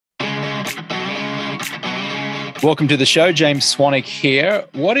Welcome to the show. James Swanwick here.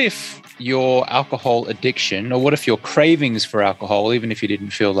 What if your alcohol addiction, or what if your cravings for alcohol, even if you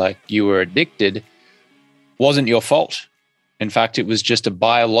didn't feel like you were addicted, wasn't your fault? In fact, it was just a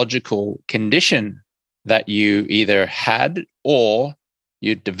biological condition that you either had or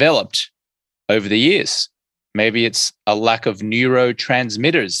you developed over the years. Maybe it's a lack of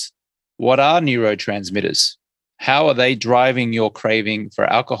neurotransmitters. What are neurotransmitters? How are they driving your craving for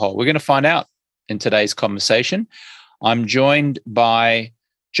alcohol? We're going to find out in today's conversation. I'm joined by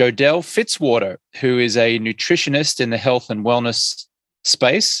Jodelle Fitzwater, who is a nutritionist in the health and wellness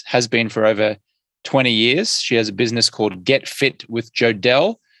space, has been for over 20 years. She has a business called Get Fit with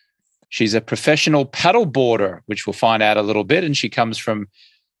Jodell. She's a professional paddleboarder, which we'll find out a little bit, and she comes from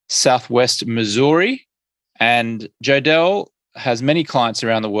Southwest Missouri. And Jodell has many clients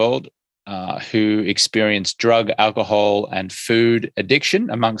around the world who experience drug, alcohol, and food addiction,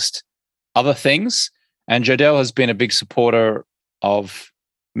 amongst other things. And Jodell has been a big supporter of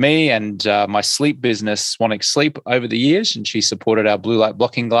me and my sleep business, Swanwick Sleep, over the years. And she supported our blue light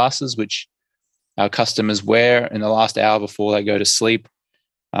blocking glasses, which our customers wear in the last hour before they go to sleep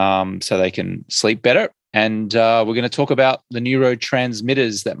so they can sleep better. And we're going to talk about the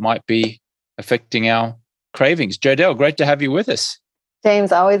neurotransmitters that might be affecting our cravings. Jodell, great to have you with us.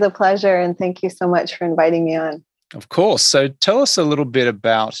 James, always a pleasure. And thank you so much for inviting me on. Of course. So tell us a little bit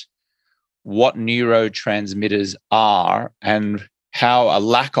about what neurotransmitters are and how a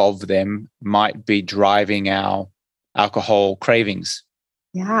lack of them might be driving our alcohol cravings.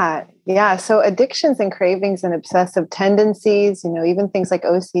 Yeah. So addictions and cravings and obsessive tendencies, even things like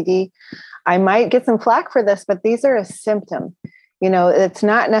OCD, I might get some flack for this, but these are a symptom. It's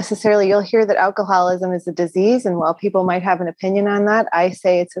not necessarily, you'll hear that alcoholism is a disease. And while people might have an opinion on that, I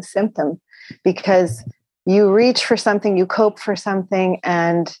say it's a symptom because you reach for something, you cope for something,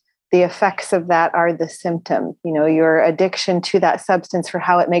 and the effects of that are the symptom. Your addiction to that substance for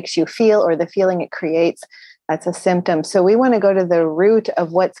how it makes you feel or the feeling it creates, that's a symptom. So we want to go to the root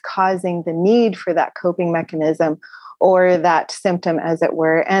of what's causing the need for that coping mechanism or that symptom, as it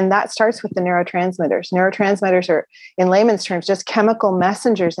were. And that starts with the neurotransmitters. Neurotransmitters are, in layman's terms, just chemical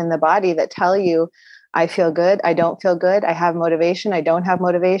messengers in the body that tell you, I feel good, I don't feel good, I have motivation, I don't have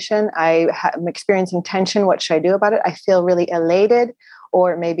motivation, I'm experiencing tension, what should I do about it? I feel really elated,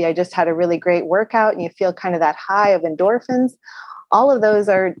 or maybe I just had a really great workout and you feel kind of that high of endorphins. All of those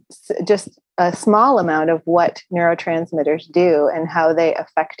are just a small amount of what neurotransmitters do and how they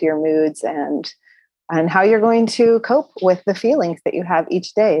affect your moods and how you're going to cope with the feelings that you have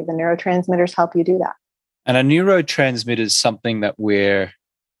each day. The neurotransmitters help you do that. And a neurotransmitter is something that we're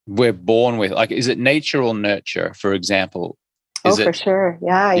born with. Like, is it nature or nurture, for example? For sure.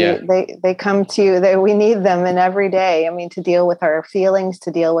 Yeah. They come to you. We need them in every day. To deal with our feelings,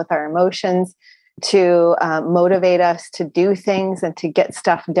 to deal with our emotions, to motivate us to do things and to get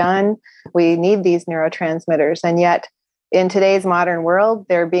stuff done. We need these neurotransmitters. And yet in today's modern world,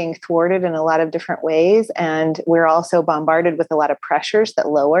 they're being thwarted in a lot of different ways. And we're also bombarded with a lot of pressures that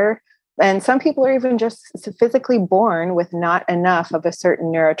lower. And some people are even just physically born with not enough of a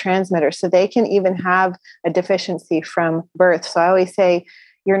certain neurotransmitter. So they can even have a deficiency from birth. So I always say,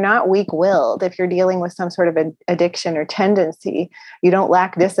 you're not weak-willed. If you're dealing with some sort of an addiction or tendency, you don't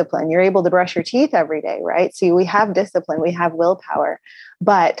lack discipline. You're able to brush your teeth every day, right? So we have discipline, we have willpower,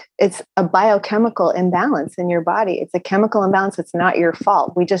 but it's a biochemical imbalance in your body. It's a chemical imbalance. It's not your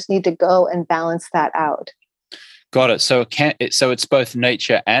fault. We just need to go and balance that out. Got it. So it's both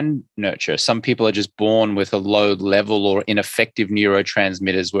nature and nurture. Some people are just born with a low level or ineffective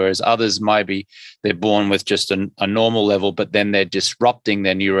neurotransmitters, whereas others they're born with just a normal level, but then they're disrupting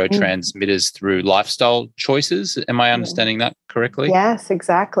their neurotransmitters through lifestyle choices. Am I understanding that correctly? Yes,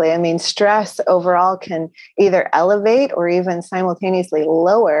 exactly. Stress overall can either elevate or even simultaneously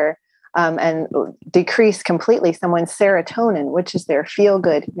lower and decrease completely someone's serotonin, which is their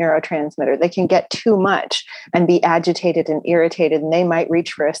feel-good neurotransmitter. They can get too much and be agitated and irritated, and they might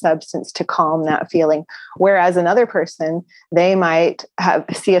reach for a substance to calm that feeling. Whereas another person, they might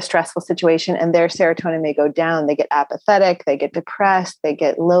see a stressful situation and their serotonin may go down. They get apathetic, they get depressed, they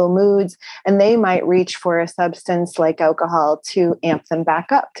get low moods, and they might reach for a substance like alcohol to amp them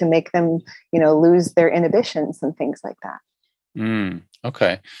back up, to make them, lose their inhibitions and things like that.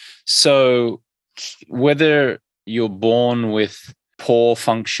 Okay. So whether you're born with poor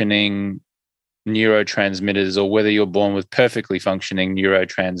functioning neurotransmitters or whether you're born with perfectly functioning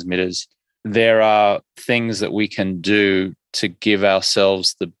neurotransmitters, there are things that we can do to give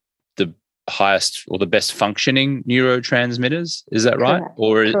ourselves the highest or the best functioning neurotransmitters. Is that right?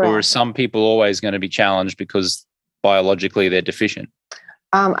 Correct. Or are some people always going to be challenged because biologically they're deficient?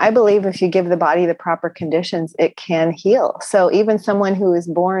 I believe if you give the body the proper conditions, it can heal. So even someone who is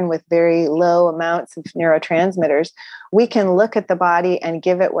born with very low amounts of neurotransmitters, we can look at the body and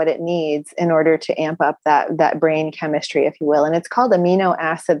give it what it needs in order to amp up that brain chemistry, if you will. And it's called amino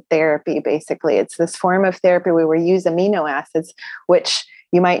acid therapy, basically. It's this form of therapy where we use amino acids, which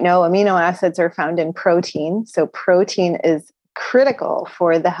you might know amino acids are found in protein. So protein is critical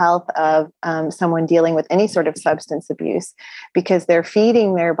for the health of someone dealing with any sort of substance abuse, because they're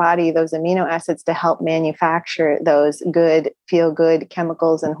feeding their body those amino acids to help manufacture those good, feel good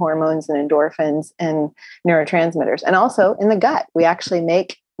chemicals and hormones and endorphins and neurotransmitters. And also in the gut, we actually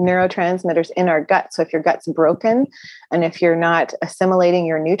make neurotransmitters in our gut. So if your gut's broken and if you're not assimilating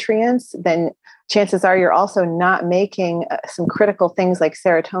your nutrients, then chances are you're also not making some critical things like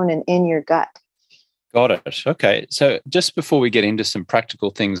serotonin in your gut. Got it. Okay. So just before we get into some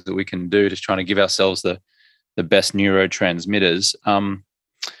practical things that we can do to trying to give ourselves the best neurotransmitters,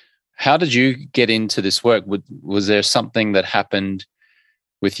 how did you get into this work? Was there something that happened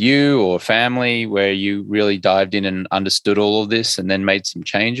with you or family where you really dived in and understood all of this and then made some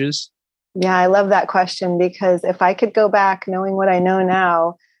changes? Yeah, I love that question, because if I could go back, knowing what I know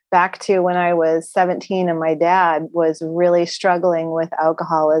now, back to when I was 17 and my dad was really struggling with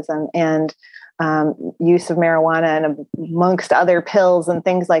alcoholism and use of marijuana and amongst other pills and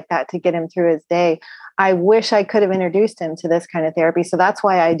things like that to get him through his day. I wish I could have introduced him to this kind of therapy. So that's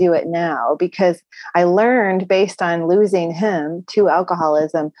why I do it now, because I learned based on losing him to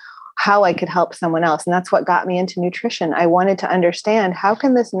alcoholism how I could help someone else. And that's what got me into nutrition. I wanted to understand, how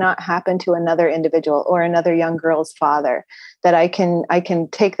can this not happen to another individual or another young girl's father, that I can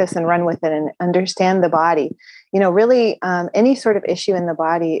take this and run with it and understand the body. Really any sort of issue in the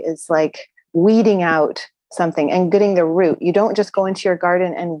body is like weeding out something and getting the root. You don't just go into your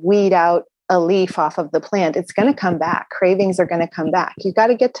garden and weed out a leaf off of the plant. It's going to come back. Cravings are going to come back. You got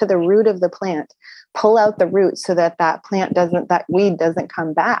to get to the root of the plant, pull out the root so that that weed doesn't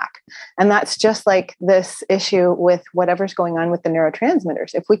come back. And that's just like this issue with whatever's going on with the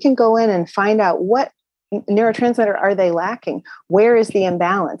neurotransmitters. If we can go in and find out what neurotransmitter are they lacking, where is the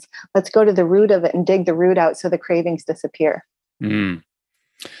imbalance? Let's go to the root of it and dig the root out so the cravings disappear.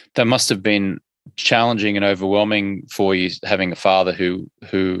 That must have been challenging and overwhelming for you, having a father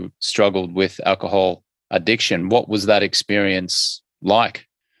who struggled with alcohol addiction. What was that experience like?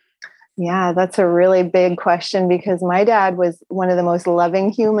 Yeah, that's a really big question, because my dad was one of the most loving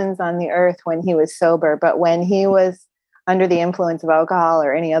humans on the earth when he was sober. But when he was under the influence of alcohol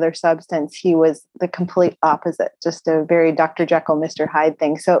or any other substance, he was the complete opposite, just a very Dr. Jekyll, Mr. Hyde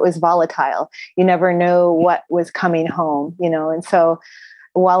thing. So it was volatile. You never know what was coming home, and so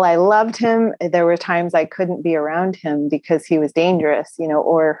while I loved him, there were times I couldn't be around him because he was dangerous,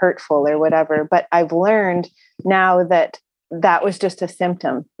 or hurtful or whatever. But I've learned now that was just a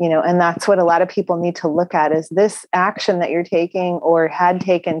symptom, and that's what a lot of people need to look at, is this action that you're taking or had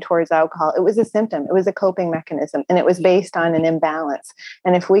taken towards alcohol. It was a symptom. It was a coping mechanism, and it was based on an imbalance.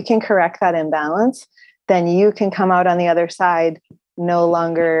 And if we can correct that imbalance, then you can come out on the other side no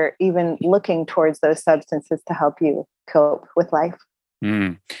longer even looking towards those substances to help you cope with life.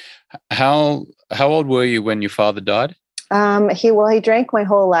 How old were you when your father died? He drank my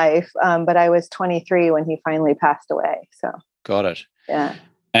whole life, but I was 23 when he finally passed away. So got it. Yeah.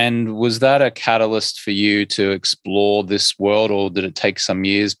 And was that a catalyst for you to explore this world, or did it take some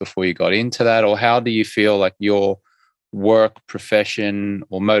years before you got into that? Or how do you feel like your work, profession,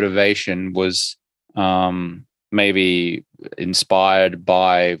 or motivation was maybe inspired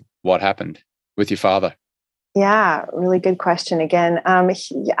by what happened with your father? Yeah, really good question. Again,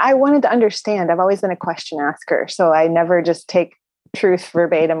 I wanted to understand. I've always been a question asker, so I never just take truth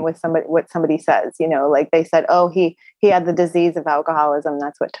verbatim with what somebody says. Like they said, "Oh, he had the disease of alcoholism.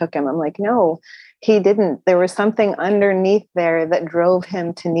 That's what took him." I'm like, no, he didn't. There was something underneath there that drove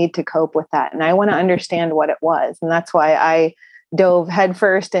him to need to cope with that, and I want to understand what it was, and that's why I dove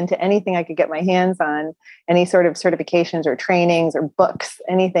headfirst into anything I could get my hands on, any sort of certifications or trainings or books,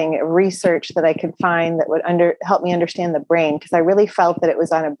 anything, research that I could find that would help me understand the brain, because I really felt that it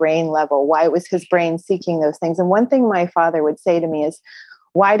was on a brain level. Why was his brain seeking those things? And one thing my father would say to me is,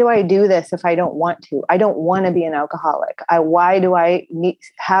 why do I do this if I don't want to? I don't want to be an alcoholic. Why do I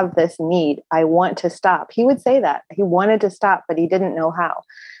have this need? I want to stop. He would say that. He wanted to stop, but he didn't know how.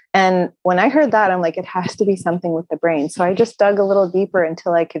 And when I heard that, I'm like, it has to be something with the brain. So I just dug a little deeper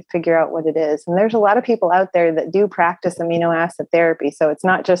until I could figure out what it is. And there's a lot of people out there that do practice amino acid therapy. So it's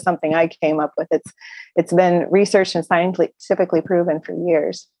not just something I came up with. It's been researched and scientifically proven for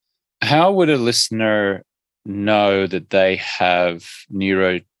years. How would a listener know that they have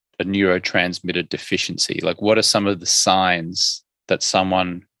a neurotransmitter deficiency? Like, what are some of the signs that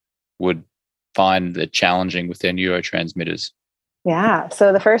someone would find that challenging with their neurotransmitters? Yeah.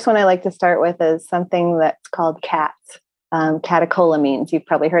 So the first one I like to start with is something that's called CATs, catecholamines. You've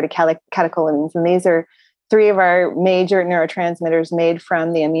probably heard of catecholamines. And these are three of our major neurotransmitters made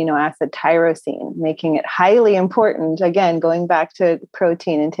from the amino acid tyrosine, making it highly important, again, going back to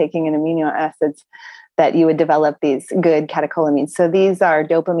protein and taking in amino acids, that you would develop these good catecholamines. So these are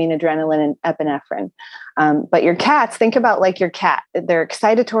dopamine, adrenaline, and epinephrine. But your cats, think about like your cat. They're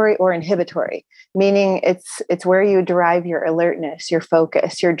excitatory or inhibitory, meaning it's where you derive your alertness, your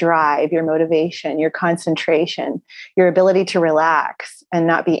focus, your drive, your motivation, your concentration, your ability to relax and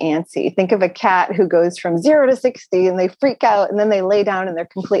not be antsy. Think of a cat who goes from 0 to 60 and they freak out and then they lay down and they're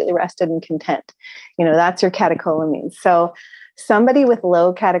completely rested and content. That's your catecholamines. So somebody with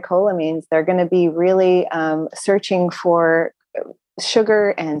low catecholamines, they're going to be really searching for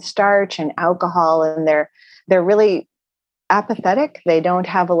sugar and starch and alcohol, and they're really apathetic. They don't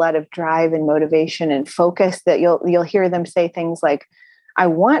have a lot of drive and motivation and focus. That you'll hear them say things like, "I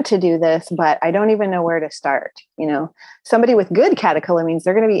want to do this, but I don't even know where to start." Somebody with good catecholamines,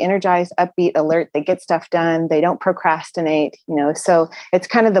 they're going to be energized, upbeat, alert. They get stuff done. They don't procrastinate. So it's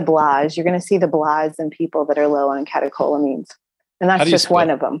kind of the blahs. You're going to see the blahs in people that are low on catecholamines. And that's just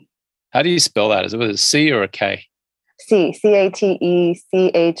one of them. How do you spell that? Is it with a C or a K? CATECHOLAMINES.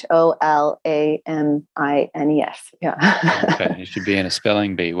 Yeah. Okay. It should be in a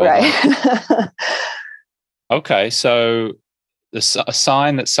spelling bee. Well right. Okay. So a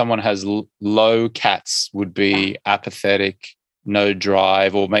sign that someone has low CATs would be apathetic, no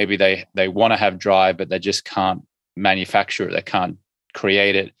drive, or maybe they want to have drive, but they just can't manufacture it. They can't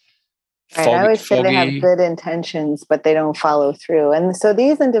create it. Right. I always say they have good intentions, but they don't follow through. And so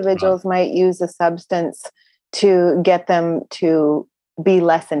these individuals might use a substance to get them to be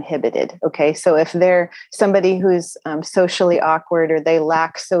less inhibited. Okay. So if they're somebody who's socially awkward or they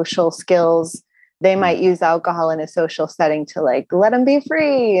lack social skills, they might use alcohol in a social setting to let them be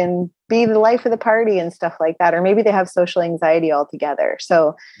free and be the life of the party and stuff like that. Or maybe they have social anxiety altogether.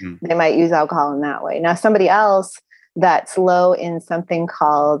 So they might use alcohol in that way. Now, somebody else that's low in something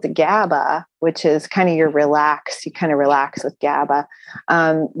called GABA, which is kind of you kind of relax with GABA.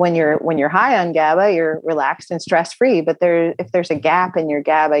 When you're high on GABA, you're relaxed and stress-free, but if there's a gap in your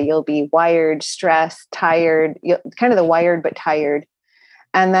GABA, you'll be wired, stressed, tired, kind of the wired, but tired.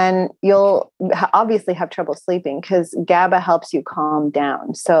 And then you'll obviously have trouble sleeping because GABA helps you calm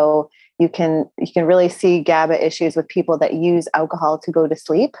down. So you can really see GABA issues with people that use alcohol to go to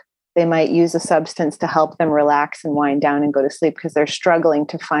sleep. They might use a substance to help them relax and wind down and go to sleep because they're struggling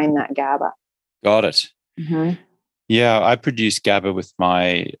to find that GABA. Got it. Mm-hmm. Yeah, I produce GABA with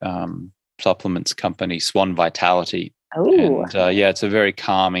my supplements company, Swan Vitality. Oh, and it's a very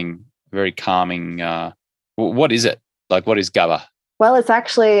calming. What is it? What is GABA? Well, it's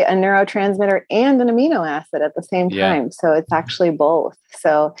actually a neurotransmitter and an amino acid at the same time. Yeah. So it's actually both.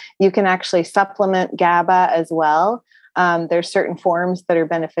 So you can actually supplement GABA as well. There's certain forms that are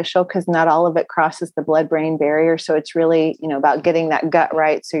beneficial because not all of it crosses the blood-brain barrier. So it's really, about getting that gut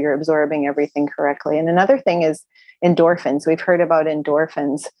right so you're absorbing everything correctly. And another thing is endorphins. We've heard about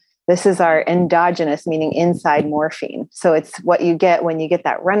endorphins. This is our endogenous, meaning inside morphine. So it's what you get when you get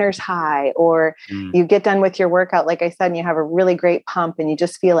that runner's high or you get done with your workout, like I said, and you have a really great pump and you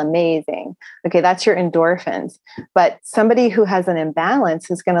just feel amazing. Okay, that's your endorphins. But somebody who has an imbalance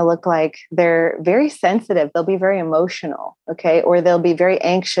is going to look like they're very sensitive. They'll be very emotional, okay? Or they'll be very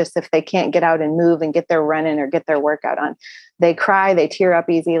anxious if they can't get out and move and get their run in or get their workout on. They cry, they tear up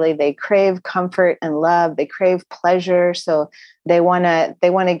easily, they crave comfort and love, they crave pleasure. So they want to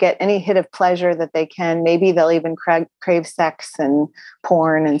get any hit of pleasure that they can. Maybe they'll even crave sex and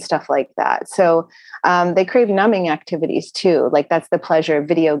porn and stuff like that. So they crave numbing activities too. Like that's the pleasure of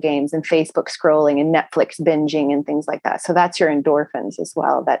video games and Facebook scrolling and Netflix binging and things like that. So that's your endorphins as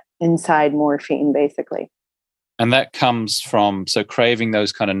well, that inside morphine basically. And that comes from, so craving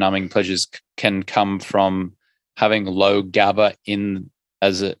those kind of numbing pleasures can come from having low GABA in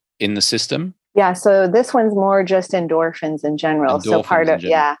the system? Yeah, so this one's more just endorphins in general. So part of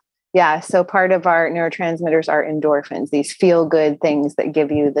so part of our neurotransmitters are endorphins, these feel good things that give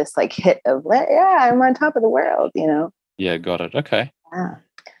you this hit of I'm on top of the world, Yeah, got it. Okay. Yeah.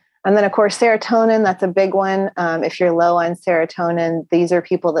 And then of course serotonin, that's a big one. If you're low on serotonin, these are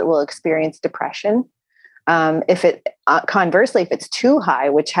people that will experience depression. Conversely, if it's too high,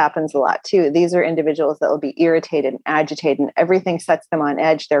 which happens a lot too, these are individuals that will be irritated and agitated, and everything sets them on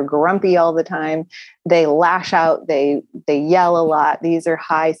edge. They're grumpy all the time. They lash out. They yell a lot. These are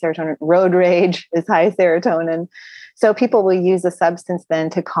high serotonin. Road rage is high serotonin. So people will use a substance then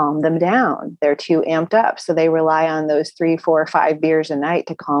to calm them down. They're too amped up. So they rely on those 3, 4, 5 beers a night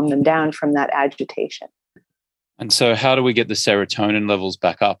to calm them down from that agitation. And so how do we get the serotonin levels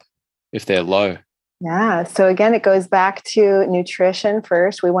back up if they're low? Yeah. So again, it goes back to nutrition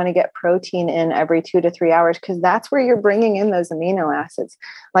first. We want to get protein in every 2 to 3 hours because that's where you're bringing in those amino acids.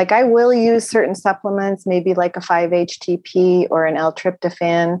 Like I will use certain supplements, maybe like a 5-HTP or an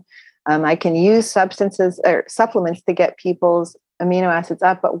L-tryptophan. I can use substances or supplements to get people's amino acids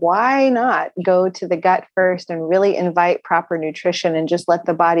up, but why not go to the gut first and really invite proper nutrition and just let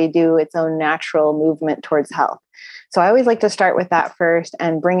the body do its own natural movement towards health? So I always like to start with that first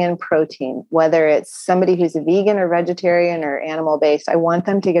and bring in protein, whether it's somebody who's a vegan or vegetarian or animal-based. I want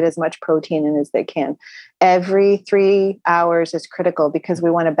them to get as much protein in as they can. Every 3 hours is critical because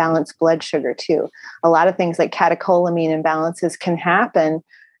we want to balance blood sugar too. A lot of things like catecholamine imbalances can happen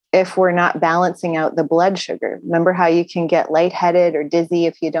if we're not balancing out the blood sugar. Remember how you can get lightheaded or dizzy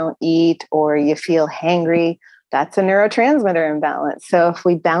if you don't eat or you feel hangry? That's a neurotransmitter imbalance. So if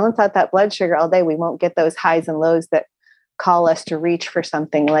we balance out that blood sugar all day, we won't get those highs and lows that call us to reach for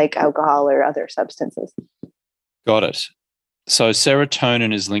something like alcohol or other substances. Got it. So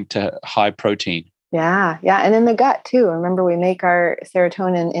serotonin is linked to high protein. Yeah. And in the gut too. Remember, we make our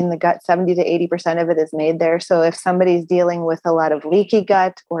serotonin in the gut. 70 to 80% of it is made there. So if somebody's dealing with a lot of leaky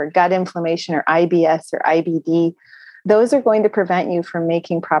gut or gut inflammation or IBS or IBD, those are going to prevent you from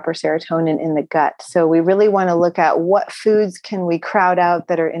making proper serotonin in the gut. So we really want to look at what foods can we crowd out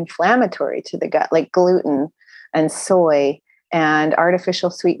that are inflammatory to the gut, like gluten and soy and artificial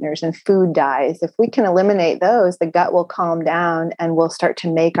sweeteners and food dyes. If we can eliminate those, the gut will calm down and we'll start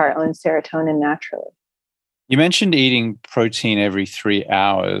to make our own serotonin naturally. You mentioned eating protein every 3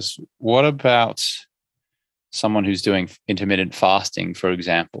 hours. What about someone who's doing intermittent fasting, for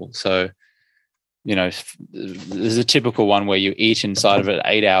example? So, there's a typical one where you eat inside of an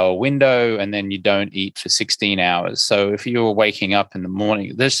 8-hour window and then you don't eat for 16 hours. So if you were waking up in the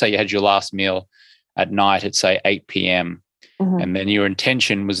morning, let's say you had your last meal at night at, say, 8 p.m., and then your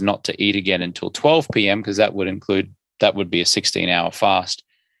intention was not to eat again until 12 p.m. because that would be a 16-hour fast.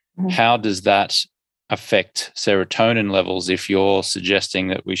 How does that affect serotonin levels if you're suggesting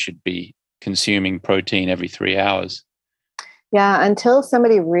that we should be consuming protein every 3 hours? Yeah, until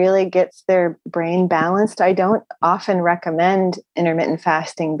somebody really gets their brain balanced, I don't often recommend intermittent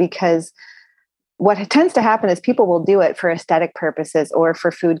fasting because what tends to happen is people will do it for aesthetic purposes or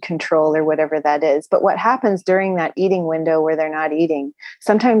for food control or whatever that is. But what happens during that eating window where they're not eating,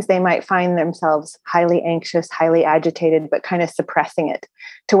 sometimes they might find themselves highly anxious, highly agitated, but kind of suppressing it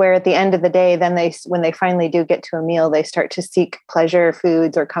to where at the end of the day, then when they finally do get to a meal, they start to seek pleasure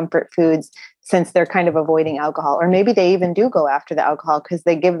foods or comfort foods since they're kind of avoiding alcohol. Or maybe they even do go after the alcohol because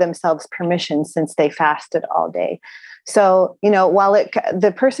they give themselves permission since they fasted all day. So, while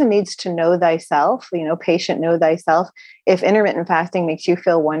the person needs to know thyself, patient know thyself. If intermittent fasting makes you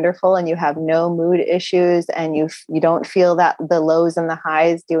feel wonderful and you have no mood issues and you don't feel that the lows and the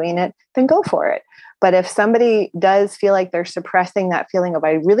highs doing it, then go for it. But if somebody does feel like they're suppressing that feeling of,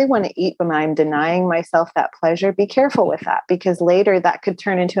 I really want to eat, but I'm denying myself that pleasure, be careful with that because later that could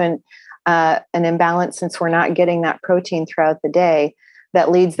turn into an imbalance since we're not getting that protein throughout the day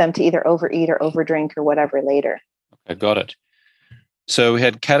that leads them to either overeat or overdrink or whatever later. I got it. So we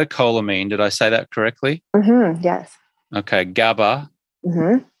had catecholamine. Did I say that correctly? Yes. Okay. GABA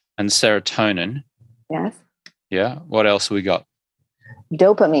and serotonin. Yes. Yeah. What else we got?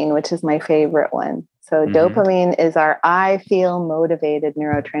 Dopamine, which is my favorite one. So dopamine is our I feel motivated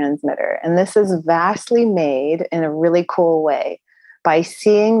neurotransmitter. And this is vastly made in a really cool way by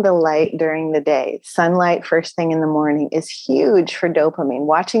seeing the light during the day. Sunlight first thing in the morning is huge for dopamine.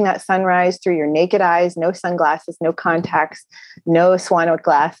 Watching that sunrise through your naked eyes, no sunglasses, no contacts, no Swanwick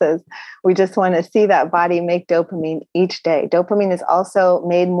glasses. We just want to see that body make dopamine each day. Dopamine is also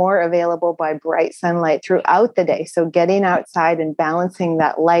made more available by bright sunlight throughout the day. So getting outside and balancing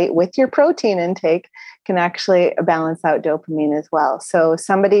that light with your protein intake can actually balance out dopamine as well. So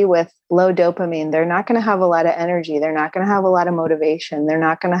somebody with low dopamine, they're not going to have a lot of energy. They're not going to have a lot of motivation. They're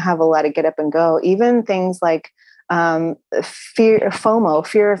not going to have a lot of get up and go. Even things like FOMO,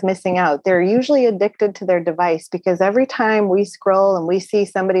 fear of missing out. They're usually addicted to their device because every time we scroll and we see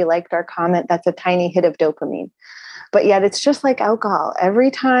somebody liked our comment, that's a tiny hit of dopamine. But yet it's just like alcohol.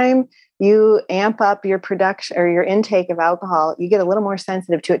 Every time you amp up your production or your intake of alcohol, you get a little more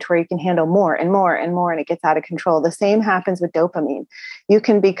sensitive to it to where you can handle more and more and more, and it gets out of control. The same happens with dopamine. You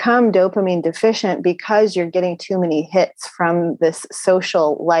can become dopamine deficient because you're getting too many hits from this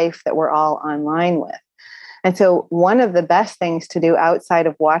social life that we're all online with. And so one of the best things to do outside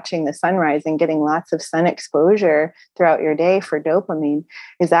of watching the sunrise and getting lots of sun exposure throughout your day for dopamine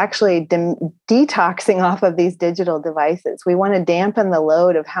is actually detoxing off of these digital devices. We want to dampen the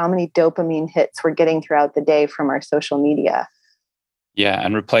load of how many dopamine hits we're getting throughout the day from our social media. Yeah,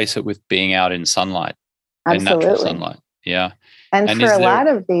 and replace it with being out in sunlight, Absolutely. in natural sunlight. Yeah. And for a lot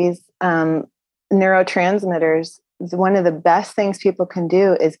of these neurotransmitters, one of the best things people can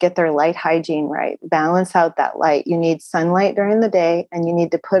do is get their light hygiene right. Balance out that light. You need sunlight during the day, and you need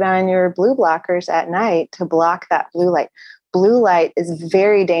to put on your blue blockers at night to block that blue light. Blue light is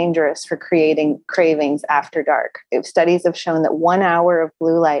very dangerous for creating cravings after dark. Studies have shown that 1 hour of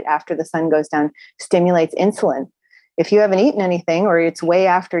blue light after the sun goes down stimulates insulin. If you haven't eaten anything or it's way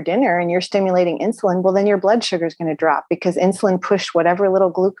after dinner and you're stimulating insulin, well, then your blood sugar is going to drop because insulin pushed whatever little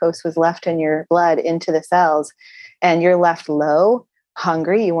glucose was left in your blood into the cells. And you're left low,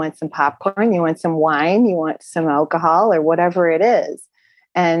 hungry. You want some popcorn, you want some wine, you want some alcohol or whatever it is.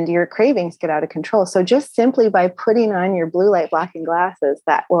 And your cravings get out of control. So just simply by putting on your blue light blocking glasses,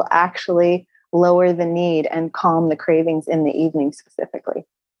 that will actually lower the need and calm the cravings in the evening specifically.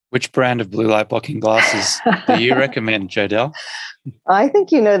 Which brand of blue light blocking glasses do you recommend, Jodelle? I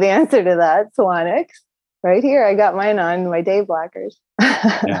think you know the answer to that, Swanix. Right here, I got mine on, my day blockers.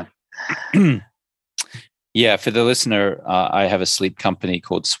 Yeah. Yeah, for the listener, I have a sleep company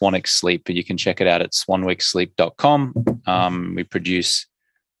called Swanix Sleep, and you can check it out at swanwicksleep.com. We produce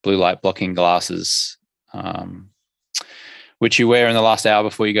blue light blocking glasses, which you wear in the last hour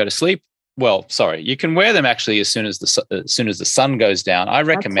before you go to sleep. Well, sorry, you can wear them actually as soon as the sun goes down. I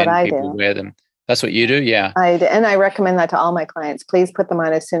recommend people wear them. That's what you do, yeah. And I recommend that to all my clients. Please put them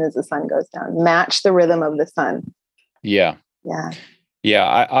on as soon as the sun goes down. Match the rhythm of the sun. Yeah. Yeah. Yeah,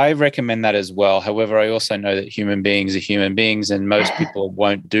 I recommend that as well. However, I also know that human beings are human beings, and most people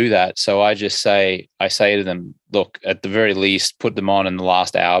won't do that. So I say to them, look, at the very least, put them on in the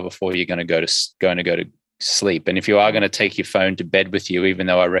last hour before you're going to go to sleep. And if you are going to take your phone to bed with you, even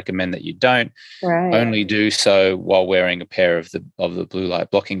though I recommend that you don't, only do so while wearing a pair of the blue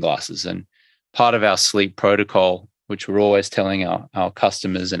light blocking glasses. And part of our sleep protocol, which we're always telling our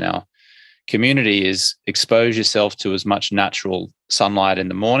customers and our community, is expose yourself to as much natural sunlight in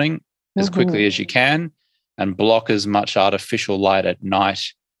the morning as quickly as you can, and block as much artificial light at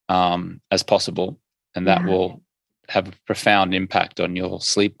night as possible. And that will have a profound impact on your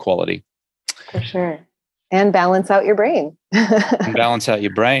sleep quality. For sure. And balance out your brain. And balance out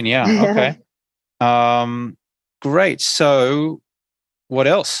your brain. Yeah. Okay. Great. So what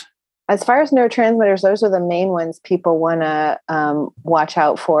else? As far as neurotransmitters, those are the main ones people want to watch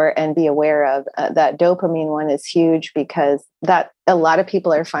out for and be aware of. That dopamine one is huge because that a lot of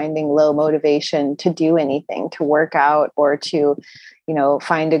people are finding low motivation to do anything, to work out or to,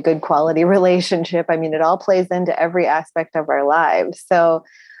 find a good quality relationship. I mean, it all plays into every aspect of our lives. So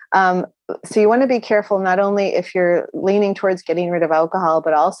you want to be careful, not only if you're leaning towards getting rid of alcohol,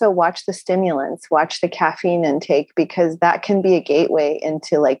 but also watch the stimulants, watch the caffeine intake, because that can be a gateway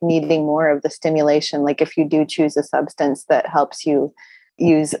into like needing more of the stimulation. Like if you do choose a substance that helps you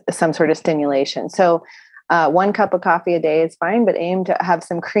use some sort of stimulation. So 1 cup of coffee a day is fine, but aim to have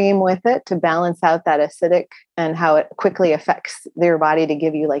some cream with it to balance out that acidic and how it quickly affects your body to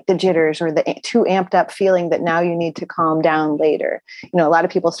give you like the jitters or the too amped up feeling that now you need to calm down later. A lot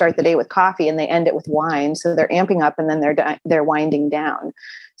of people start the day with coffee and they end it with wine. So they're amping up and then they're winding down.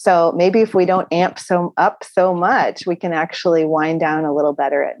 So maybe if we don't amp up so much, we can actually wind down a little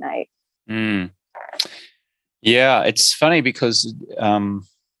better at night. Yeah, it's funny because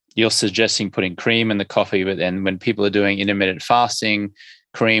you're suggesting putting cream in the coffee, but then when people are doing intermittent fasting,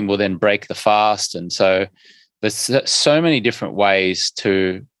 cream will then break the fast. And so there's so many different ways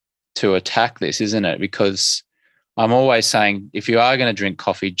to attack this, isn't it? Because I'm always saying, if you are going to drink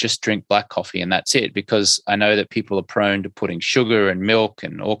coffee, just drink black coffee and that's it. Because I know that people are prone to putting sugar and milk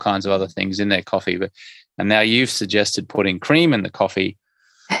and all kinds of other things in their coffee. And now you've suggested putting cream in the coffee,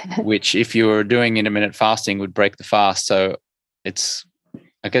 which if you were doing intermittent fasting would break the fast. So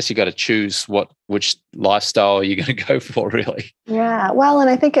I guess you got to choose which lifestyle you're going to go for, really. Yeah. Well, and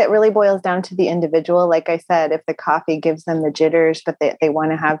I think it really boils down to the individual. Like I said, if the coffee gives them the jitters, but they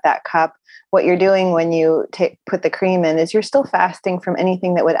want to have that cup, what you're doing when you put the cream in is you're still fasting from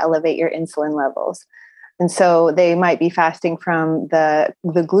anything that would elevate your insulin levels. And so they might be fasting from the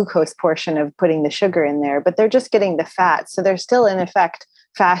glucose portion of putting the sugar in there, but they're just getting the fat. So they're still in effect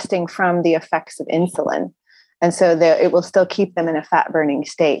fasting from the effects of insulin. And so it will still keep them in a fat burning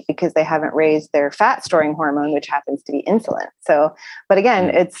state because they haven't raised their fat storing hormone, which happens to be insulin. So, but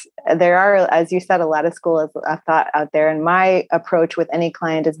again, there are, as you said, a lot of schools of thought out there. And my approach with any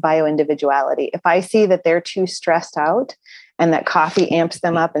client is bioindividuality. If I see that they're too stressed out and that coffee amps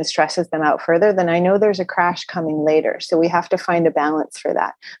them up and stresses them out further, then I know there's a crash coming later. So we have to find a balance for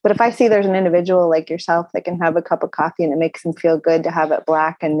that. But if I see there's an individual like yourself that can have a cup of coffee and it makes them feel good to have it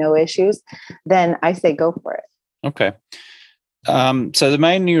black and no issues, then I say go for it. Okay. So the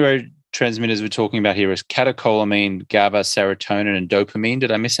main neurotransmitters we're talking about here is catecholamine, GABA, serotonin, and dopamine.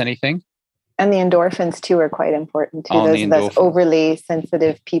 Did I miss anything? And the endorphins too are quite important too. Those overly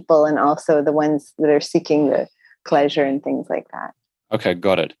sensitive people, and also the ones that are seeking the pleasure and things like that. Okay,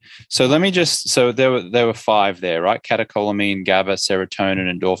 got it. So there were 5 there, right? Catecholamine, GABA,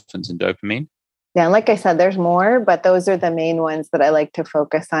 serotonin, endorphins, and dopamine. Yeah, and like I said, there's more, but those are the main ones that I like to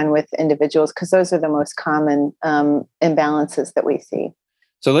focus on with individuals because those are the most common imbalances that we see.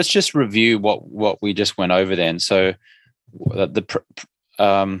 So let's just review what we just went over then. So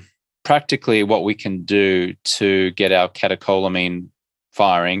practically what we can do to get our catecholamine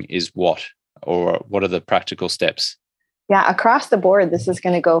firing is what? Or what are the practical steps? Yeah, across the board, this is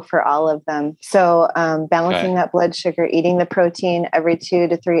going to go for all of them. So balancing that blood sugar, eating the protein every 2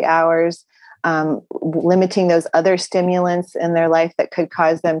 to 3 hours, limiting those other stimulants in their life that could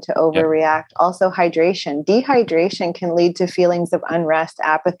cause them to overreact. Also hydration. Dehydration can lead to feelings of unrest,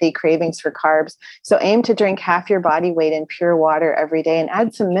 apathy, cravings for carbs. So aim to drink half your body weight in pure water every day and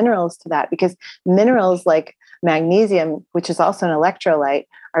add some minerals to that, because minerals like magnesium, which is also an electrolyte,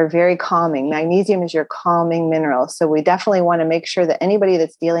 are very calming. Magnesium is your calming mineral. So we definitely want to make sure that anybody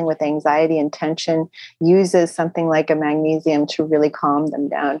that's dealing with anxiety and tension uses something like a magnesium to really calm them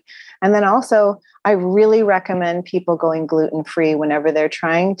down. And then also, I really recommend people going gluten-free whenever they're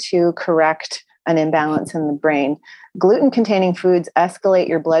trying to correct an imbalance in the brain. Gluten-containing foods escalate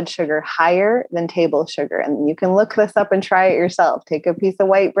your blood sugar higher than table sugar. And you can look this up and try it yourself. Take a piece of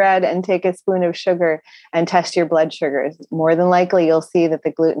white bread and take a spoon of sugar and test your blood sugars. More than likely, you'll see that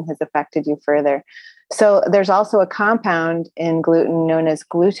the gluten has affected you further. So there's also a compound in gluten known as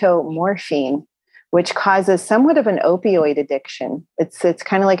glutamorphine, which causes somewhat of an opioid addiction. It's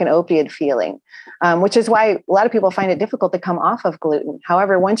kind of like an opiate feeling, which is why a lot of people find it difficult to come off of gluten.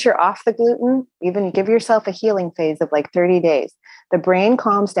 However, once you're off the gluten, even give yourself a healing phase of like 30 days. The brain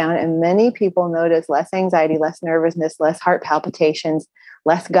calms down and many people notice less anxiety, less nervousness, less heart palpitations,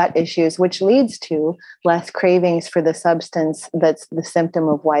 less gut issues, which leads to less cravings for the substance that's the symptom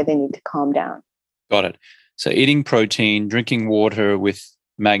of why they need to calm down. Got it. So eating protein, drinking water with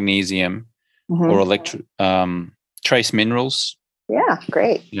magnesium, or trace minerals. Yeah,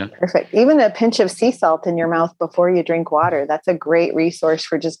 great. Yeah. Perfect. Even a pinch of sea salt in your mouth before you drink water. That's a great resource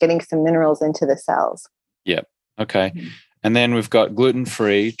for just getting some minerals into the cells. Yeah. Okay. And then we've got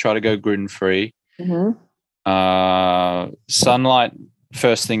gluten-free. Try to go gluten-free. Sunlight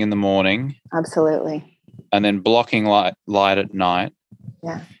first thing in the morning. Absolutely. And then blocking light at night.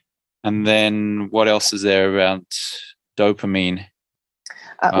 Yeah. And then what else is there around dopamine?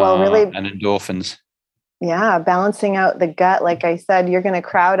 Really, and endorphins. Yeah, balancing out the gut. Like I said, you're going to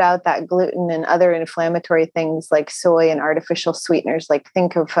crowd out that gluten and other inflammatory things like soy and artificial sweeteners. Like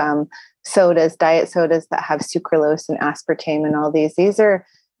think of sodas, diet sodas that have sucralose and aspartame and all these. These are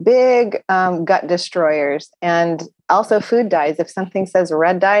big gut destroyers. And also food dyes. If something says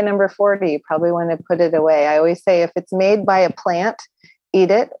red dye number 40, you probably want to put it away. I always say if it's made by a plant, eat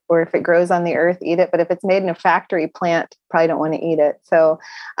it, or if it grows on the earth, eat it. But if it's made in a factory plant, probably don't want to eat it. So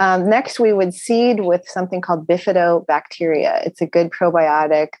next we would seed with something called bifidobacteria. It's a good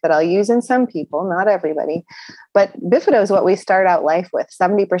probiotic that I'll use in some people, not everybody. But bifido is what we start out life with.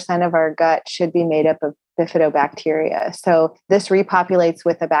 70% of our gut should be made up of bifidobacteria. So this repopulates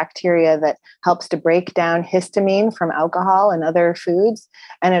with a bacteria that helps to break down histamine from alcohol and other foods.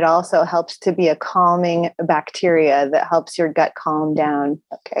 And it also helps to be a calming bacteria that helps your gut calm down.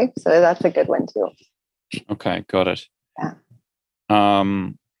 Okay, so that's a good one too. Okay, got it. Yeah.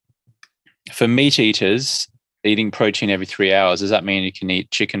 For meat eaters, eating protein every 3 hours, does that mean you can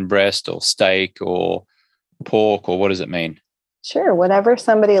eat chicken breast or steak or pork, or what does it mean? Sure. Whatever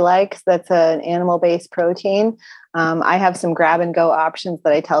somebody likes that's an animal-based protein. I have some grab and go options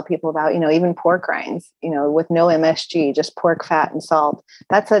that I tell people about, even pork rinds, with no MSG, just pork fat and salt.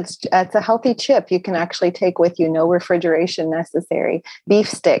 That's a healthy chip you can actually take with you. No refrigeration necessary. Beef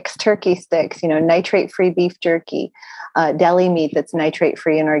sticks, turkey sticks, nitrate-free beef jerky, deli meat that's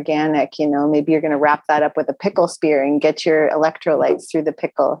nitrate-free and organic. Maybe you're going to wrap that up with a pickle spear and get your electrolytes through the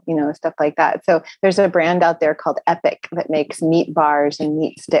pickle, stuff like that. So there's a brand out there called Epic that makes meat bars and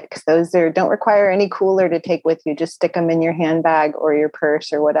meat sticks. Those don't require any cooler to take with you. Just stick them in your handbag or your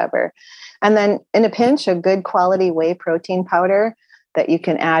purse or whatever. And then in a pinch, a good quality whey protein powder that you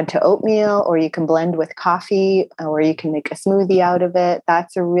can add to oatmeal, or you can blend with coffee, or you can make a smoothie out of it.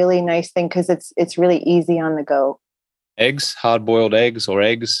 That's a really nice thing because it's really easy on the go. Eggs, hard-boiled eggs or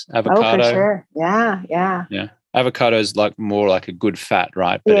eggs, avocado. Oh, for sure. Yeah. Avocado is more like a good fat,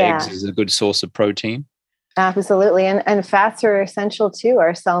 right? But eggs is a good source of protein. Absolutely. And fats are essential too.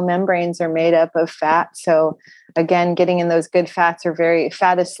 Our cell membranes are made up of fat. So again, getting in those good fats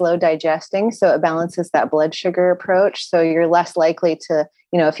fat is slow digesting. So it balances that blood sugar approach. So you're less likely to,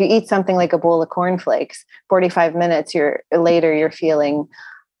 if you eat something like a bowl of cornflakes, 45 minutes later, you're feeling,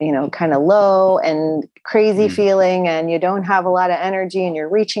 kind of low and crazy feeling, and you don't have a lot of energy and you're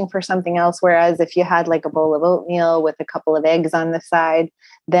reaching for something else. Whereas if you had like a bowl of oatmeal with a couple of eggs on the side,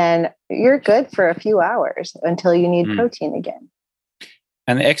 then you're good for a few hours until you need protein again.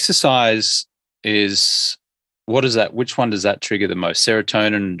 And exercise is, what is that? Which one does that trigger the most?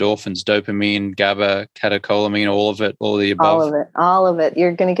 Serotonin, endorphins, dopamine, GABA, catecholamine, all of it, all of the above? All of it.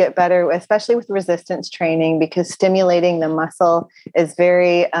 You're going to get better, especially with resistance training, because stimulating the muscle is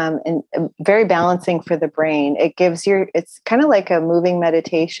very balancing for the brain. It's kind of like a moving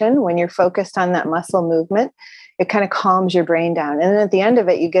meditation. When you're focused on that muscle movement, it kind of calms your brain down. And then at the end of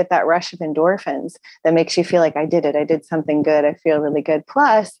it, you get that rush of endorphins that makes you feel like I did it. I did something good. I feel really good.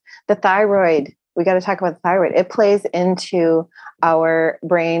 Plus the thyroid. We got to talk about the thyroid. It plays into our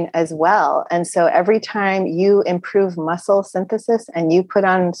brain as well. And so every time you improve muscle synthesis and you put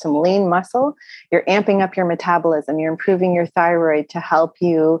on some lean muscle, you're amping up your metabolism. You're improving your thyroid to help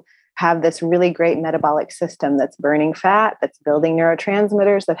you have this really great metabolic system that's burning fat, that's building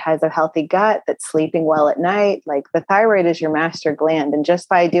neurotransmitters, that has a healthy gut, that's sleeping well at night. Like the thyroid is your master gland. And just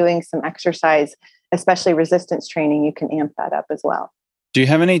by doing some exercise, especially resistance training, you can amp that up as well. Do you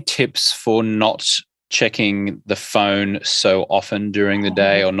have any tips for not checking the phone so often during the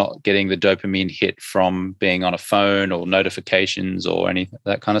day, or not getting the dopamine hit from being on a phone or notifications or any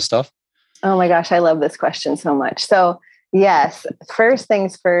that kind of stuff? Oh my gosh, I love this question so much. So yes, first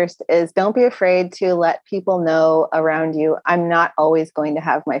things first is don't be afraid to let people know around you, I'm not always going to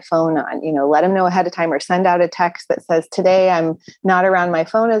have my phone on. Let them know ahead of time, or send out a text that says, today I'm not around my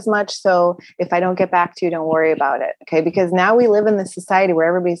phone as much. So if I don't get back to you, don't worry about it. Okay. Because now we live in this society where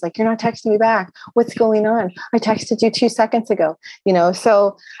everybody's like, you're not texting me back. What's going on? I texted you 2 seconds ago,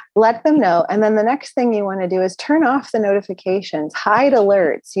 so let them know. And then the next thing you want to do is turn off the notifications, hide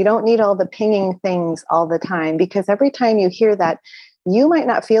alerts. You don't need all the pinging things all the time, because every time you hear that, you might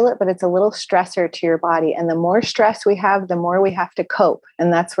not feel it, but it's a little stressor to your body. And the more stress we have, the more we have to cope.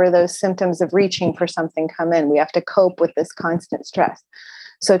 And that's where those symptoms of reaching for something come in. We have to cope with this constant stress.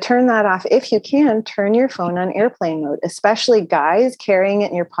 So turn that off. If you can, turn your phone on airplane mode, especially guys carrying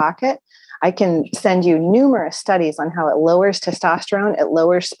it in your pocket. I can send you numerous studies on how it lowers testosterone, it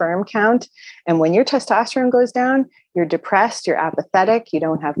lowers sperm count. And when your testosterone goes down, you're depressed, you're apathetic, you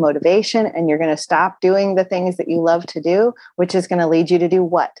don't have motivation, and you're going to stop doing the things that you love to do, which is going to lead you to do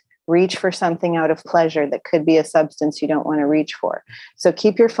what? Reach for something out of pleasure that could be a substance you don't want to reach for. So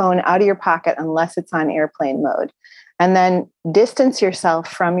keep your phone out of your pocket unless it's on airplane mode. And then distance yourself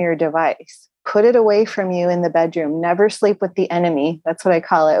from your device. Put it away from you in the bedroom. Never sleep with the enemy. That's what I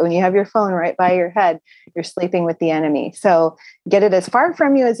call it. When you have your phone right by your head, you're sleeping with the enemy. So get it as far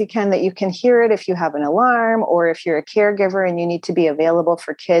from you as you can, that you can hear it if you have an alarm, or if you're a caregiver and you need to be available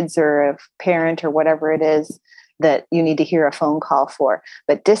for kids or a parent or whatever it is that you need to hear a phone call for.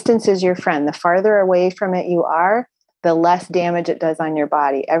 But distance is your friend. The farther away from it you are, the less damage it does on your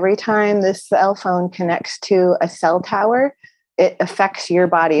body. Every time this cell phone connects to a cell tower, it affects your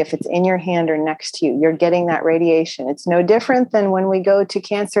body. If it's in your hand or next to you, you're getting that radiation. It's no different than when we go to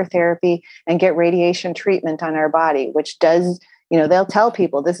cancer therapy and get radiation treatment on our body, which does, they'll tell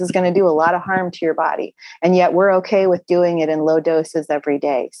people this is going to do a lot of harm to your body. And yet we're okay with doing it in low doses every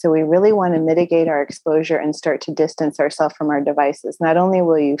day. So we really want to mitigate our exposure and start to distance ourselves from our devices. Not only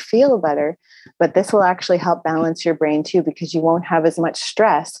will you feel better, but this will actually help balance your brain too, because you won't have as much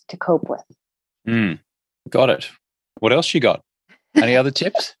stress to cope with. Got it. What else you got? Any other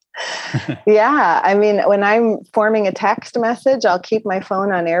tips? Yeah. I mean, when I'm forming a text message, I'll keep my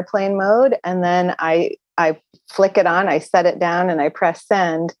phone on airplane mode. And then I I flick it on, I set it down, and I press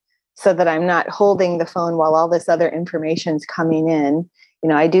send so that I'm not holding the phone while all this other information is coming in.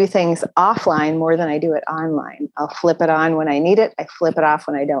 I do things offline more than I do it online. I'll flip it on when I need it. I flip it off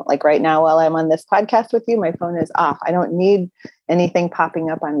when I don't. Like right now, while I'm on this podcast with you, my phone is off. I don't need anything popping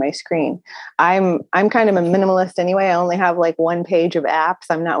up on my screen. I'm kind of a minimalist anyway. I only have like one page of apps.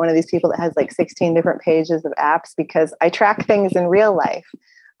 I'm not one of these people that has like 16 different pages of apps because I track things in real life.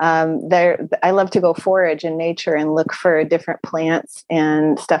 I love to go forage in nature and look for different plants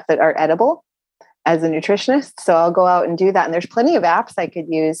and stuff that are edible as a nutritionist. So I'll go out and do that. And there's plenty of apps I could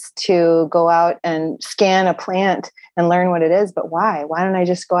use to go out and scan a plant and learn what it is. But why? Why don't I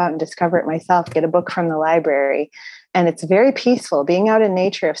just go out and discover it myself, get a book from the library? And it's very peaceful being out in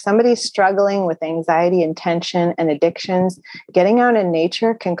nature. If somebody's struggling with anxiety and tension and addictions, getting out in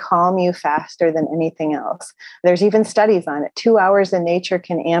nature can calm you faster than anything else. There's even studies on it. 2 hours in nature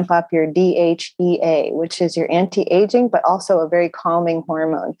can amp up your DHEA, which is your anti-aging, but also a very calming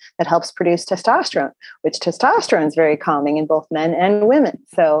hormone that helps produce testosterone, which testosterone is very calming in both men and women.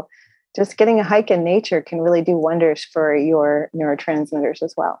 So just getting a hike in nature can really do wonders for your neurotransmitters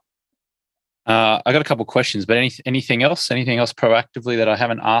as well. I got a couple of questions, but anything else proactively that I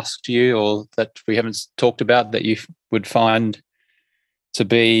haven't asked you or that we haven't talked about that you would find to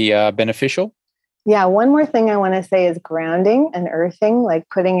be beneficial? Yeah. One more thing I want to say is grounding and earthing, like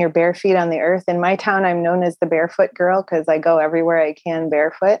putting your bare feet on the earth. In my town, I'm known as the barefoot girl because I go everywhere I can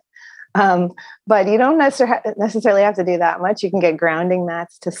barefoot. But you don't necessarily have to do that much. You can get grounding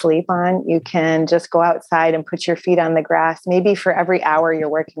mats to sleep on. You can just go outside and put your feet on the grass. Maybe for every hour you're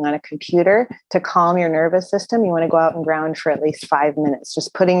working on a computer to calm your nervous system, you want to go out and ground for at least 5 minutes.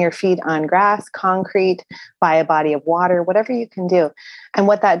 Just putting your feet on grass, concrete, by a body of water, whatever you can do. And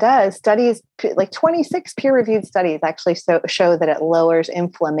what that does, studies, like 26 peer-reviewed studies actually show that it lowers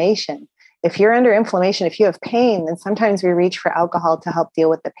inflammation. If you're under inflammation, if you have pain, then sometimes we reach for alcohol to help deal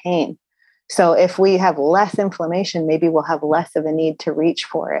with the pain. So if we have less inflammation, maybe we'll have less of a need to reach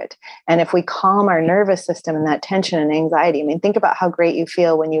for it. And if we calm our nervous system and that tension and anxiety, I mean, think about how great you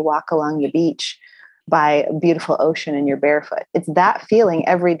feel when you walk along the beach by a beautiful ocean and you're barefoot. It's that feeling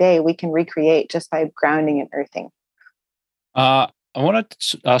every day we can recreate just by grounding and earthing. I wanted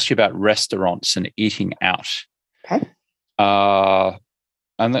to ask you about restaurants and eating out. Okay.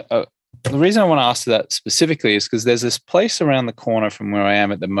 The reason I want to ask that specifically is because there's this place around the corner from where I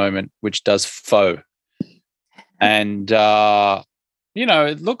am at the moment, which does pho. And,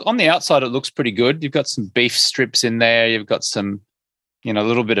 look on the outside, it looks pretty good. You've got some beef strips in there. You've got some, a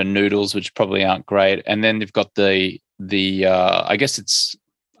little bit of noodles, which probably aren't great. And then you've got I guess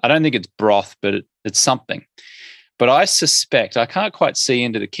I don't think it's broth, but it's something. But I suspect, I can't quite see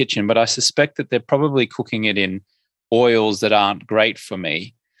into the kitchen, but I suspect that they're probably cooking it in oils that aren't great for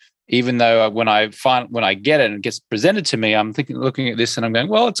me. Even though when I get it and it gets presented to me, I'm looking at this and I'm going,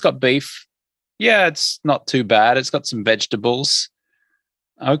 well, it's got beef. Yeah, it's not too bad. It's got some vegetables.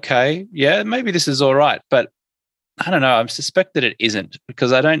 Okay, yeah, maybe this is all right. But I don't know. I suspect that it isn't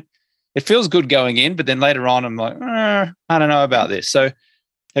because it feels good going in, but then later on I'm like, I don't know about this. So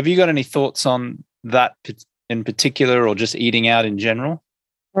have you got any thoughts on that in particular or just eating out in general?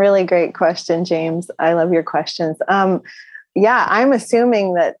 Really great question, James. I love your questions. Yeah, I'm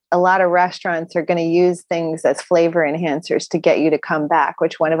assuming that a lot of restaurants are going to use things as flavor enhancers to get you to come back,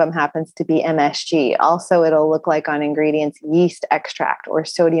 which one of them happens to be MSG. Also, it'll look like on ingredients yeast extract or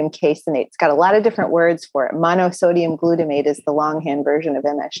sodium caseinate. It's got a lot of different words for it. Monosodium glutamate is the longhand version of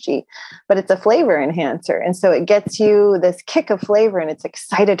MSG, but it's a flavor enhancer. And so it gets you this kick of flavor and it's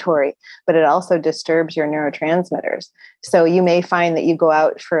excitatory, but it also disturbs your neurotransmitters. So you may find that you go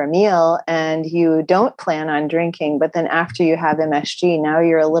out for a meal and you don't plan on drinking, but then after you have MSG, now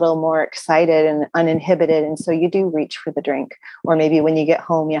you're a little more excited and uninhibited. And so you do reach for the drink. Or maybe when you get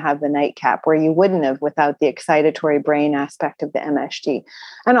home, you have the nightcap where you wouldn't have without the excitatory brain aspect of the MSG.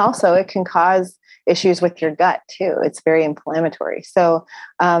 And also it can cause issues with your gut too. It's very inflammatory. So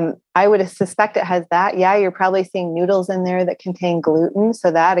I would suspect it has that. Yeah, you're probably seeing noodles in there that contain gluten. So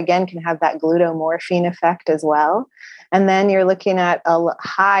that again can have that glutamorphine effect as well. And then you're looking at a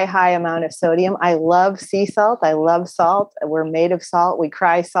high amount of sodium. I love sea salt. I love salt. We're made of salt. We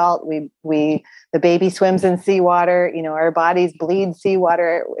cry salt. The baby swims in seawater. Our bodies bleed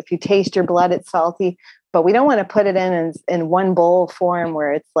seawater. If you taste your blood, it's salty. But we don't want to put it in one bowl form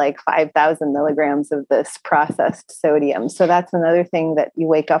where it's like 5,000 milligrams of this processed sodium. So that's another thing that you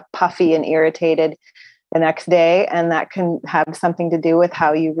wake up puffy and irritated the next day, and that can have something to do with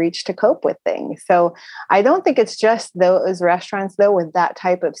how you reach to cope with things. So I don't think it's just those restaurants, though, with that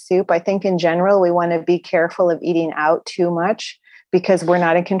type of soup. I think in general, we want to be careful of eating out too much because we're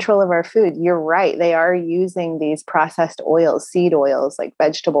not in control of our food. You're right. They are using these processed oils, seed oils like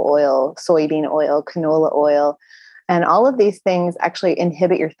vegetable oil, soybean oil, canola oil. And all of these things actually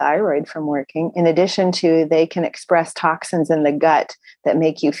inhibit your thyroid from working. In addition to, they can express toxins in the gut that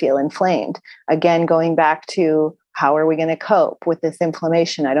make you feel inflamed. Again, going back to how are we going to cope with this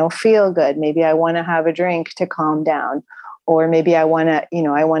inflammation? I don't feel good. Maybe I want to have a drink to calm down. Or maybe I want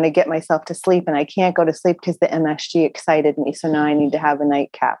to get myself to sleep and I can't go to sleep because the MSG excited me. So now I need to have a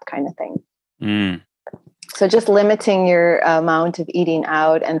nightcap kind of thing. Mm. So just limiting your amount of eating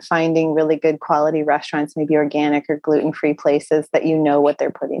out and finding really good quality restaurants, maybe organic or gluten-free places that you know what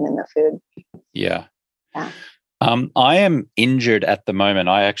they're putting in the food. Yeah. I am injured at the moment.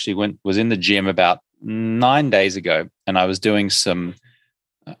 I actually was in the gym about 9 days ago, and I was doing some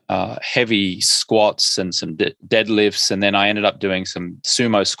heavy squats and some deadlifts, and then I ended up doing some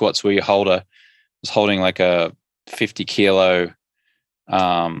sumo squats where was holding like a 50 kilo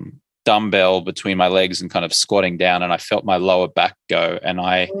dumbbell between my legs and kind of squatting down, and I felt my lower back go, and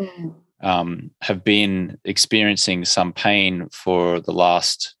I have been experiencing some pain for the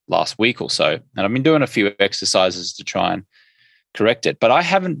last week or so, and I've been doing a few exercises to try and correct it, but I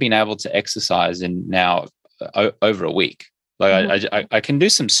haven't been able to exercise in now over a week. Like I can do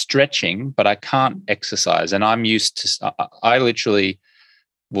some stretching, but I can't exercise, and I'm used to. I literally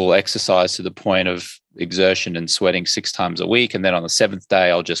will exercise to the point of exertion and sweating 6 times a week, and then on the 7th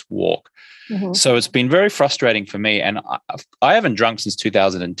day I'll just walk. So it's been very frustrating for me, and I haven't drunk since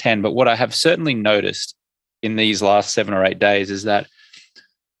 2010. But what I have certainly noticed in these last 7 or 8 days is that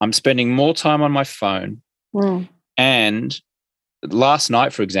I'm spending more time on my phone. And last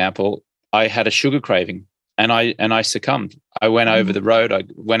night, for example, I had a sugar craving. And I succumbed. I went over the road. I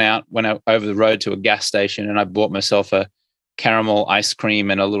went out over the road to a gas station, and I bought myself a caramel ice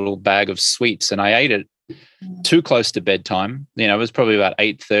cream and a little bag of sweets, and I ate it too close to bedtime. It was probably about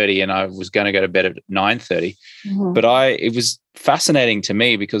 8:30, and I was going to go to bed at 9:30. But it was fascinating to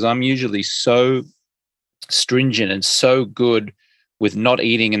me because I'm usually so stringent and so good with not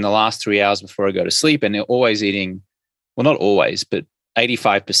eating in the last 3 hours before I go to sleep, and always eating. Well, not always, but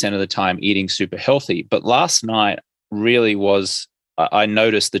 85% of the time eating super healthy. But last night really I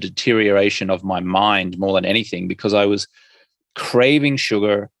noticed the deterioration of my mind more than anything, because I was craving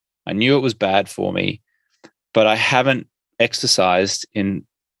sugar. I knew it was bad for me, but I haven't exercised in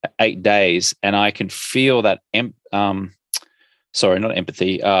 8 days, and I can feel that sorry, not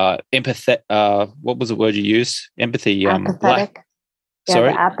empathy, what was the word you used? Empathy. Apathetic.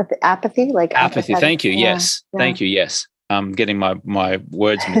 Sorry? Apathy, like apathy. apathetic. Thank you. Yeah. Yes. Yeah. Thank you. Yes. I'm getting my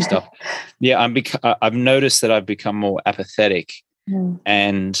words mixed up. Yeah, I've noticed that I've become more apathetic,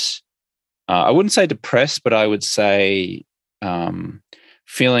 and I wouldn't say depressed, but I would say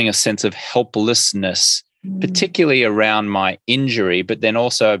feeling a sense of helplessness, particularly around my injury, but then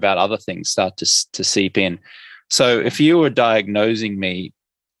also about other things start to seep in. So, if you were diagnosing me,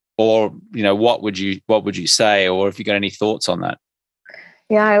 or what would you say, or if you got any thoughts on that?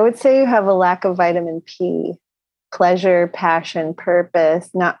 Yeah, I would say you have a lack of vitamin P. Pleasure, passion, purpose,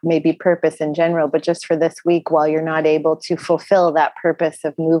 not maybe purpose in general, but just for this week, while you're not able to fulfill that purpose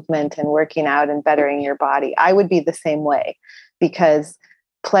of movement and working out and bettering your body. I would be the same way, because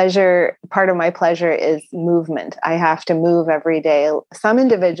pleasure, part of my pleasure is movement. I have to move every day. Some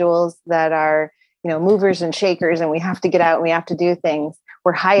individuals that are, movers and shakers, and we have to get out and we have to do things,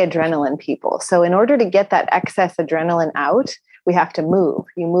 we're high adrenaline people. So in order to get that excess adrenaline out, we have to move.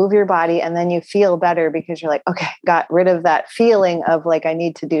 You move your body, and then you feel better because you're like, okay, got rid of that feeling of like, I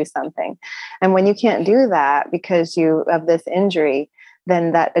need to do something. And when you can't do that because you have this injury,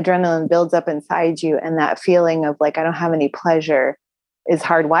 then that adrenaline builds up inside you. And that feeling of like, I don't have any pleasure is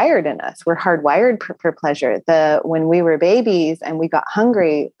hardwired in us. We're hardwired for pleasure. When we were babies and we got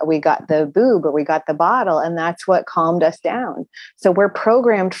hungry, we got the boob or we got the bottle, and that's what calmed us down. So we're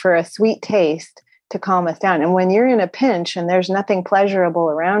programmed for a sweet taste to calm us down. And when you're in a pinch and there's nothing pleasurable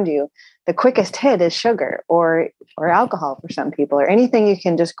around you, the quickest hit is sugar or alcohol for some people, or anything you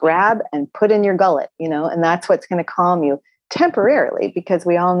can just grab and put in your gullet, and that's what's going to calm you temporarily, because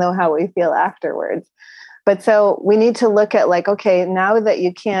we all know how we feel afterwards. But so we need to look at like, okay, now that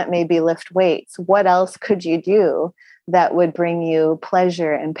you can't maybe lift weights, what else could you do that would bring you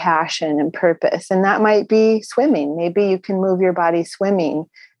pleasure and passion and purpose? And that might be swimming. Maybe you can move your body swimming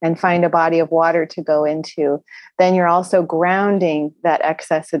and find a body of water to go into. Then you're also grounding that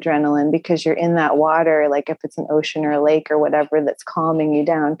excess adrenaline because you're in that water, like if it's an ocean or a lake or whatever, that's calming you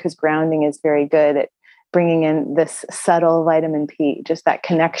down, because grounding is very good at bringing in this subtle vitamin P, just that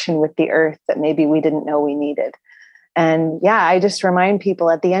connection with the earth that maybe we didn't know we needed. And yeah, I just remind people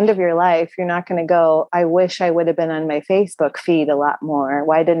at the end of your life, you're not going to go, I wish I would have been on my Facebook feed a lot more.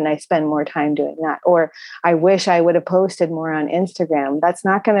 Why didn't I spend more time doing that? Or I wish I would have posted more on Instagram. That's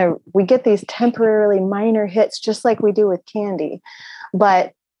not going to, we get these temporarily minor hits, just like we do with candy.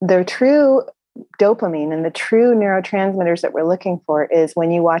 But the true dopamine and the true neurotransmitters that we're looking for is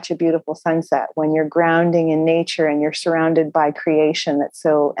when you watch a beautiful sunset, when you're grounding in nature and you're surrounded by creation that's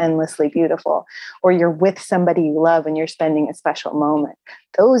so endlessly beautiful, or you're with somebody you love and you're spending a special moment.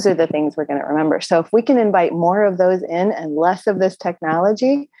 Those are the things we're going to remember. So if we can invite more of those in and less of this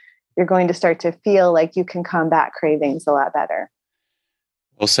technology, you're going to start to feel like you can combat cravings a lot better.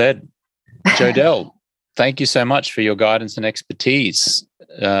 Well said. Jodelle, thank you so much for your guidance and expertise.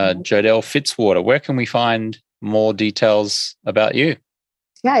 Jodelle Fitzwater, where can we find more details about you?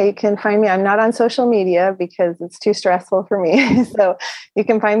 Yeah, you can find me. I'm not on social media because it's too stressful for me. So you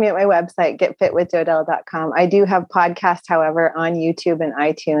can find me at my website, getfitwithjodell.com. I do have podcasts, however, on YouTube and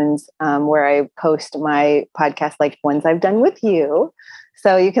iTunes where I post my podcast, like ones I've done with you.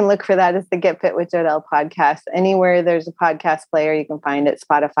 So you can look for that as the Get Fit with Jodell podcast. Anywhere there's a podcast player, you can find it.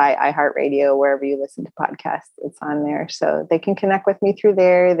 Spotify, iHeartRadio, wherever you listen to podcasts, it's on there. So they can connect with me through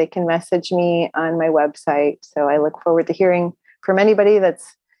there. They can message me on my website. So I look forward to hearing from anybody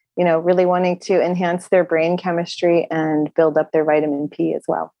that's, really wanting to enhance their brain chemistry and build up their vitamin P as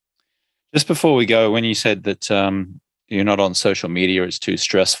well. Just before we go, when you said that you're not on social media, it's too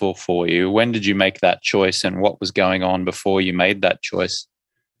stressful for you, when did you make that choice and what was going on before you made that choice?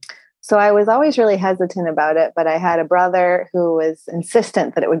 So I was always really hesitant about it, but I had a brother who was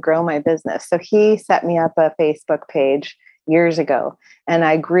insistent that it would grow my business. So he set me up a Facebook page years ago, and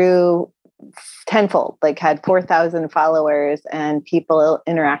I grew tenfold, like had 4,000 followers and people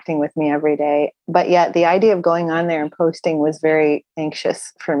interacting with me every day. But yet the idea of going on there and posting was very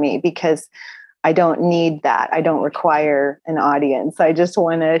anxious for me because I don't need that. I don't require an audience. I just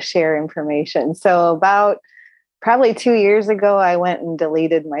want to share information. So about probably 2 years ago, I went and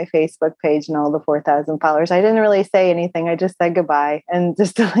deleted my Facebook page and all the 4,000 followers. I didn't really say anything. I just said goodbye and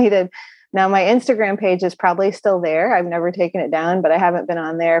just deleted. Now, my Instagram page is probably still there. I've never taken it down, but I haven't been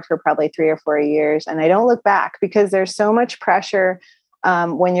on there for probably 3 or 4 years. And I don't look back because there's so much pressure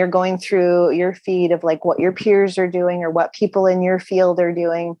when you're going through your feed of like what your peers are doing or what people in your field are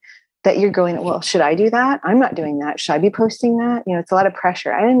doing, that you're going, well, should I do that? I'm not doing that. Should I be posting that? It's a lot of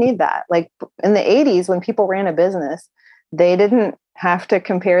pressure. I didn't need that. Like in the 80s, when people ran a business, they didn't have to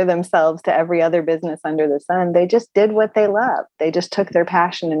compare themselves to every other business under the sun. They just did what they loved. They just took their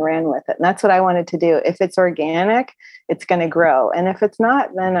passion and ran with it. And that's what I wanted to do. If it's organic, it's going to grow. And if it's not,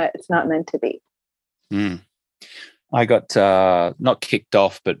 then it's not meant to be. I got not kicked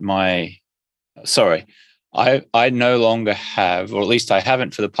off, but I no longer have, or at least I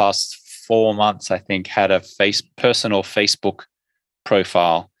haven't for the past 4 months, I think, had a personal Facebook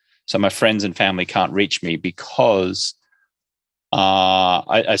profile. So my friends and family can't reach me because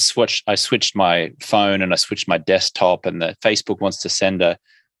I switched my phone and I switched my desktop, and the Facebook wants to send a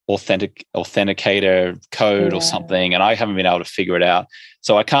authenticator code or something, and I haven't been able to figure it out.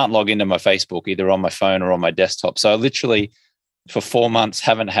 So I can't log into my Facebook either on my phone or on my desktop. So I literally for 4 months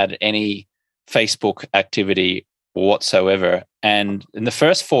haven't had any Facebook activity whatsoever. And in the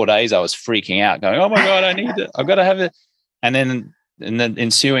first 4 days, I was freaking out, going, "Oh my God, I've got to have it." And then in the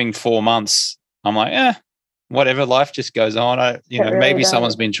ensuing 4 months, I'm like, whatever, life just goes on. Really maybe does.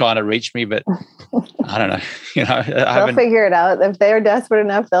 Someone's been trying to reach me, but I don't know. They'll figure it out. If they're desperate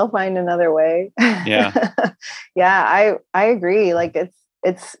enough, they'll find another way. Yeah. Yeah, I agree. Like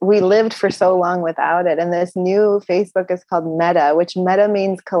we lived for so long without it. And this new Facebook is called Meta, which Meta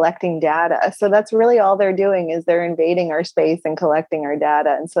means collecting data. So that's really all they're doing is they're invading our space and collecting our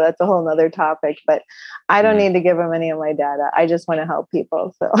data. And so that's a whole nother topic, but I don't need to give them any of my data. I just want to help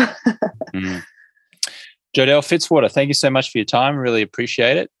people. So Jodelle Fitzwater, thank you so much for your time. Really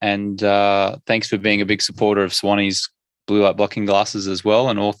appreciate it. And thanks for being a big supporter of Swanee's blue light blocking glasses as well,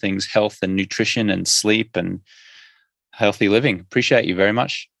 and all things health and nutrition and sleep and healthy living. Appreciate you very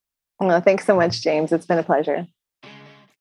much. Well, thanks so much, James. It's been a pleasure.